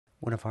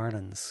One of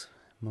Ireland's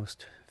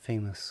most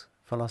famous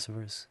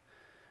philosophers,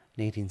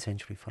 an 18th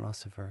century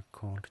philosopher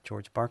called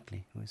George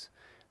Berkeley, who was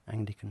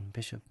Anglican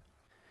bishop,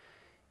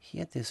 he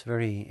had this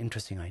very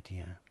interesting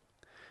idea,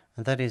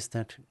 and that is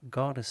that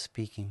God is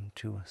speaking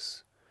to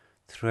us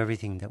through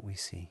everything that we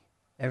see.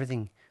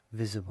 Everything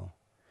visible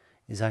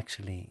is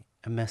actually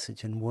a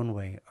message in one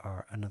way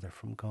or another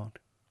from God.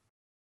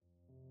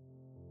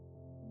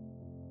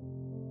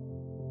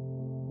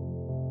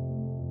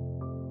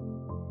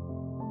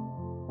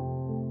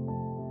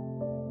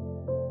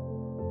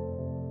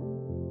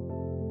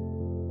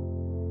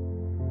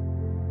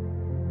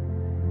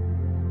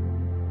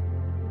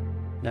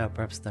 Now,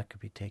 perhaps that could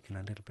be taken a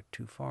little bit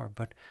too far,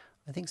 but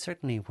I think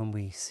certainly when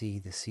we see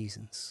the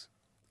seasons,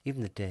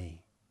 even the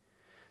day,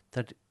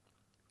 that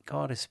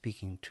God is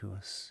speaking to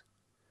us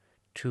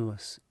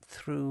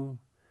through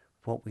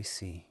what we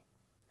see,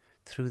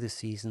 through the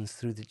seasons,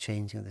 through the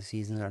changing of the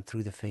seasons, or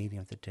through the fading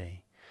of the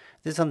day.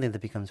 This is something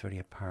that becomes very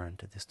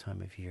apparent at this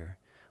time of year,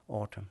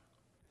 autumn.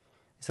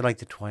 It's like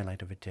the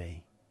twilight of a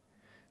day.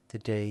 The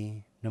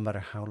day, no matter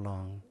how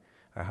long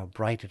or how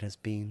bright it has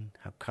been,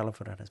 how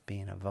colourful it has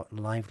been, how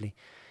lively,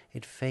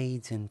 it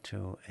fades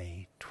into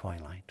a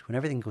twilight. When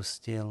everything goes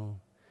still,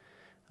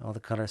 all the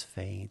colours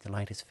fade, the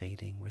light is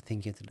fading, we're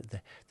thinking of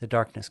the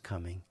darkness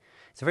coming.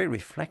 It's a very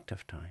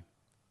reflective time.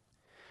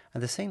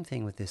 And the same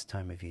thing with this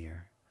time of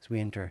year, as we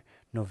enter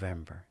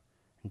November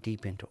and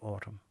deep into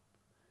autumn.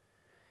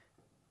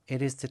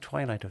 It is the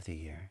twilight of the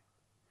year.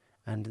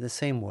 And in the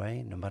same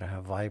way, no matter how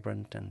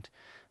vibrant and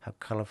how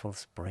colourful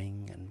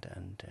spring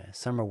and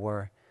summer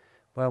were,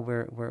 well,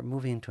 we're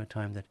moving into a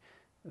time that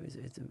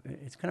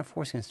it's kind of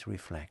forcing us to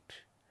reflect.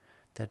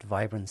 That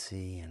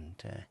vibrancy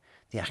and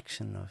the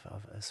action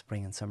of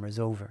spring and summer is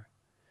over.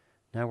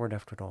 Now we're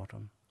left with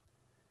autumn.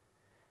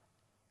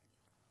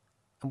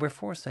 And we're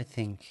forced, I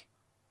think,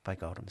 by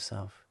God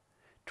himself,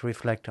 to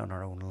reflect on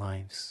our own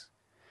lives.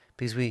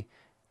 Because we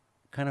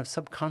kind of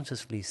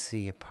subconsciously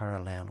see a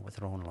parallel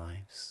with our own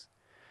lives.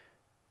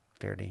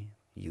 Clearly,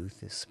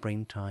 youth is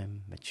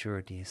springtime,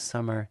 maturity is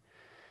summer,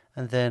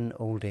 and then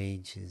old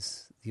age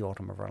is the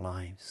autumn of our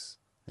lives.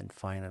 Then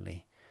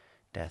finally,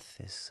 death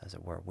is, as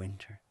it were,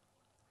 winter.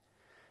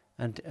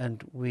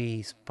 And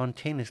we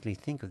spontaneously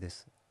think of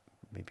this,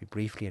 maybe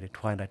briefly at the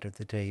twilight of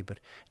the day, but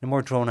in a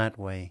more drawn-out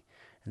way,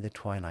 in the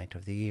twilight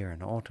of the year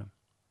in autumn.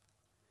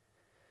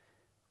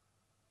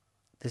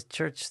 The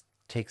church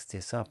takes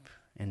this up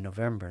in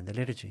November in the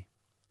liturgy,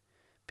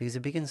 because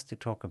it begins to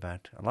talk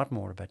about a lot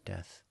more about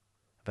death,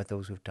 about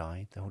those who've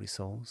died, the holy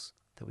souls,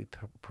 that we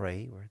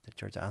pray, where the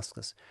church asks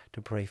us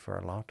to pray for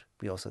a lot.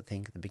 We also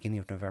think at the beginning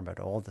of November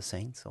about all the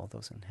saints, all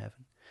those in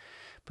heaven.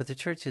 But the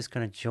church is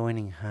kind of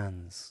joining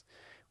hands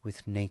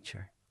with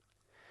nature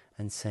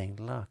and saying,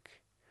 look,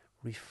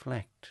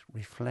 reflect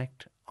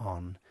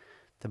on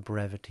the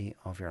brevity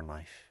of your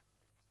life.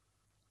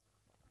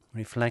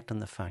 Reflect on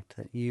the fact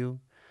that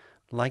you,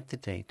 like the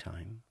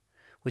daytime,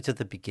 which at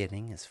the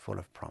beginning is full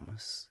of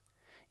promise,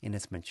 in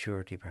its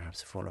maturity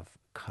perhaps full of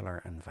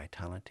colour and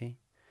vitality,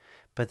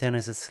 but then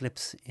as it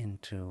slips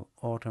into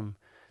autumn,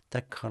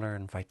 that colour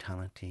and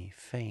vitality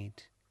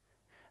fade.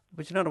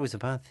 Which is not always a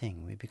bad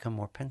thing. We become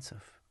more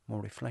pensive,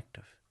 more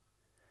reflective.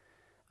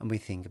 And we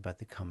think about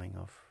the coming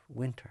of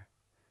winter,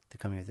 the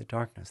coming of the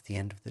darkness, the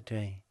end of the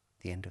day,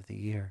 the end of the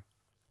year.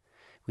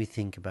 We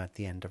think about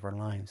the end of our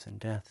lives and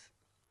death.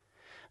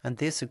 And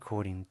this,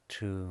 according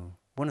to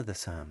one of the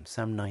Psalms,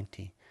 Psalm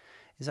 90,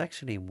 is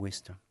actually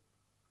wisdom.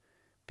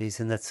 Because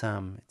in that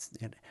psalm,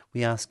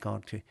 we ask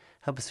God to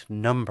help us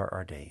number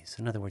our days.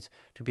 In other words,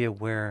 to be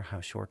aware how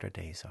short our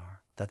days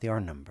are, that they are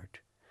numbered,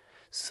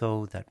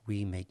 so that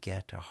we may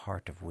get a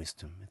heart of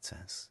wisdom, it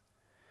says.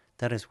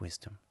 That is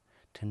wisdom,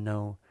 to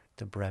know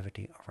the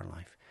brevity of our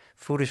life.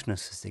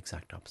 Foolishness is the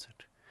exact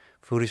opposite.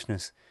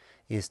 Foolishness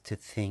is to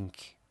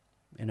think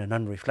in an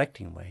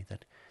unreflecting way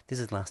that this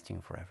is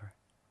lasting forever.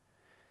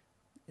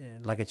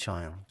 Like a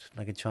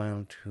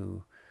child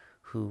who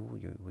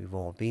we've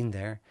all been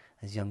there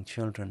as young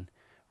children,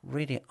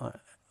 really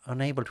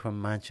unable to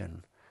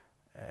imagine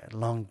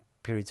long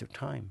periods of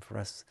time. For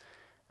us,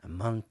 a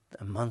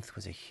month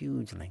was a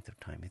huge length of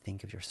time. You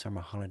think of your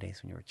summer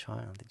holidays when you were a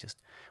child; they just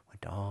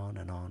went on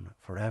and on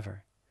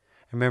forever.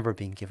 I remember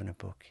being given a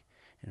book,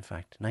 in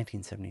fact,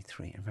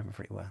 1973. I remember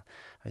very well.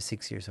 I was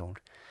 6 years old,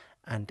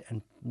 and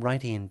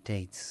writing in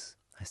dates.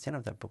 I still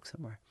have that book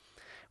somewhere.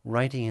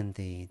 Writing in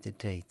the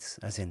dates,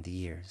 as in the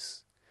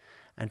years,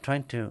 and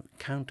trying to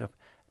count up,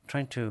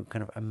 trying to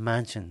kind of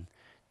imagine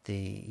the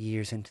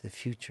years into the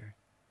future.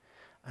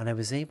 And I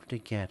was able to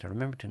get, I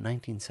remember, to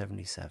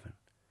 1977.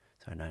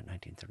 So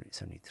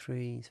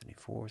 1973,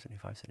 74,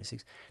 75,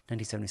 76,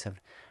 1977.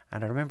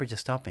 And I remember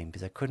just stopping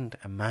because I couldn't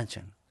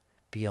imagine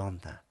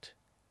beyond that.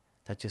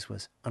 That just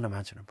was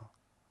unimaginable.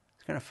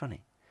 It's kind of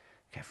funny.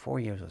 Okay, 4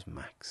 years was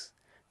max,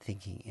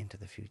 thinking into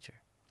the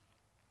future.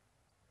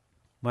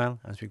 Well,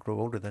 as we grow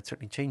older, that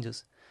certainly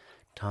changes.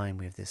 Time,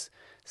 we have this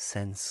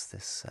sense,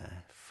 this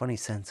funny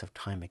sense of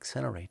time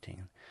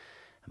accelerating.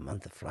 A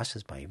month that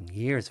flashes by, even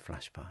years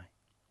flash by.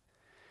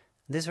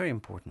 And this is very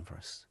important for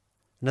us.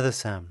 Another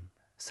psalm,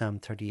 Psalm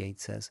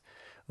 38 says,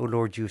 O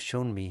Lord, you have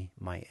shown me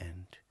my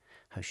end.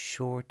 How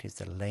short is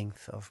the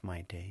length of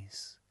my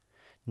days.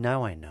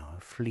 Now I know how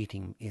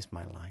fleeting is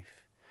my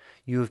life.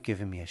 You have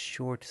given me a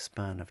short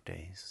span of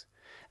days,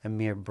 a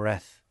mere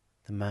breath,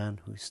 the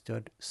man who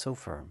stood so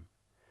firm,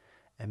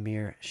 a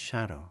mere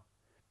shadow,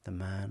 the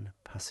man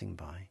passing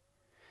by,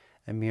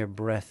 a mere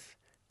breath,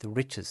 the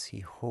riches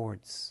he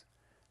hoards,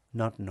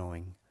 not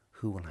knowing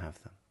who will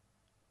have them.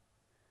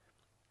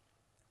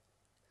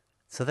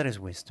 So that is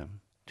wisdom,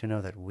 to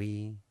know that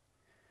we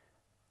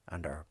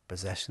and our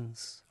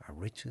possessions, our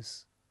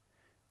riches,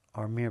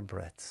 are mere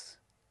breaths,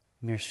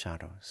 mere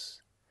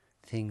shadows,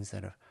 things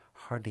that have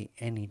hardly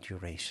any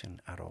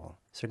duration at all,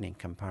 certainly in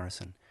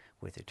comparison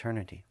with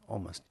eternity,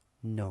 almost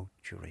no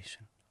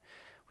duration.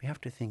 We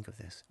have to think of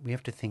this. We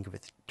have to think of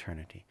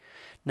eternity.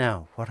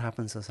 Now, what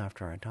happens to us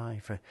after our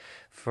die?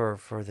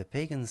 For the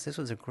pagans, this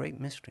was a great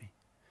mystery.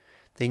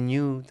 They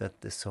knew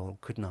that the soul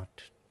could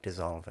not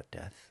dissolve at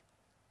death.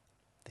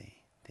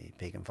 The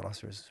pagan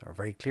philosophers are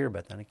very clear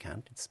about that. It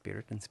can't. It's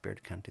spirit, and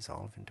spirit can't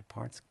dissolve into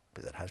parts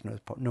because it has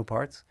no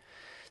parts.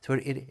 So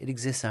it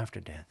exists after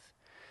death.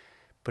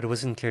 But it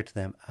wasn't clear to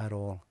them at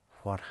all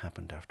what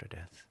happened after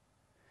death.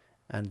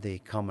 And the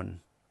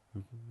common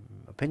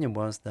opinion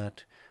was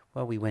that,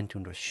 well, we went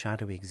into a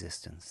shadowy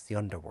existence, the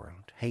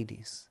underworld,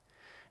 Hades,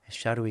 a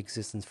shadowy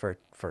existence for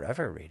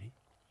forever, really.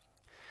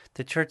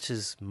 The church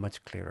is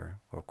much clearer,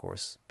 of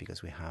course,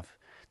 because we have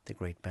the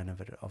great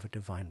benefit of a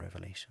divine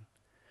revelation.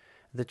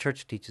 The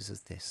church teaches us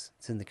this.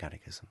 It's in the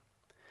Catechism.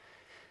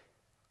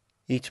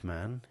 Each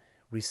man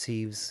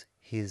receives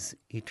his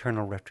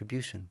eternal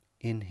retribution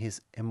in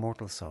his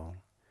immortal soul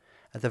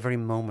at the very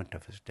moment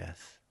of his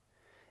death,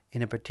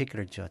 in a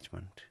particular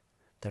judgment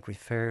that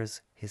refers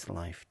his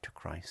life to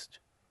Christ.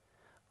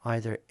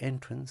 Either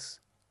entrance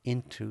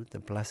into the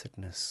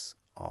blessedness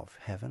of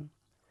heaven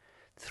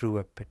through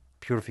a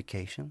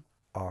purification,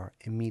 or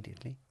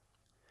immediate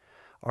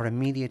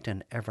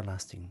and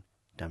everlasting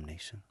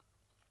damnation.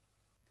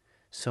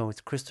 So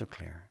it's crystal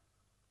clear.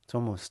 It's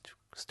almost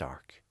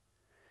stark.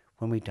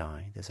 When we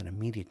die, there's an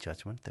immediate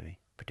judgment, the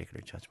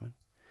particular judgment,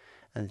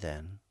 and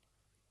then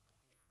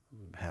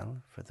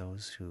hell for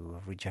those who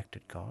have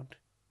rejected God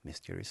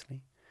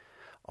mysteriously,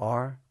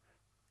 or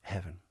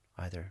heaven,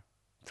 either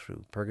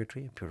through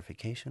purgatory,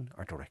 purification,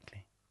 or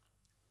directly.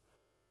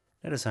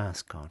 Let us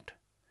ask God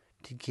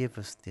to give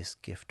us this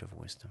gift of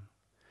wisdom,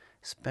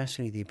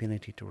 especially the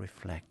ability to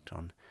reflect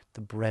on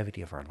the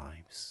brevity of our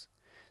lives,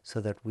 so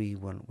that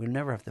we'll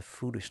never have the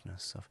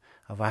foolishness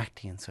of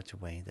acting in such a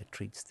way that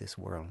treats this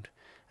world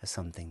as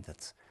something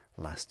that's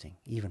lasting,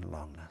 even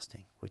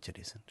long-lasting, which it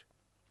isn't.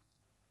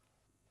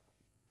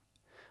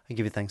 I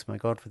give you thanks, my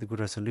God, for the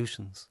good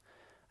resolutions,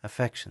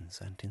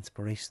 affections, and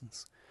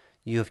inspirations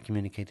you have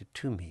communicated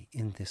to me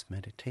in this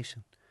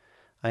meditation.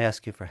 I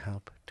ask you for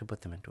help to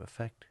put them into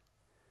effect.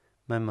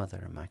 My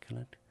Mother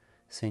Immaculate,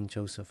 Saint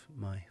Joseph,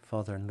 my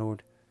Father and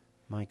Lord,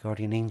 my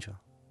guardian angel,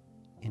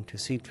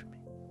 intercede for me.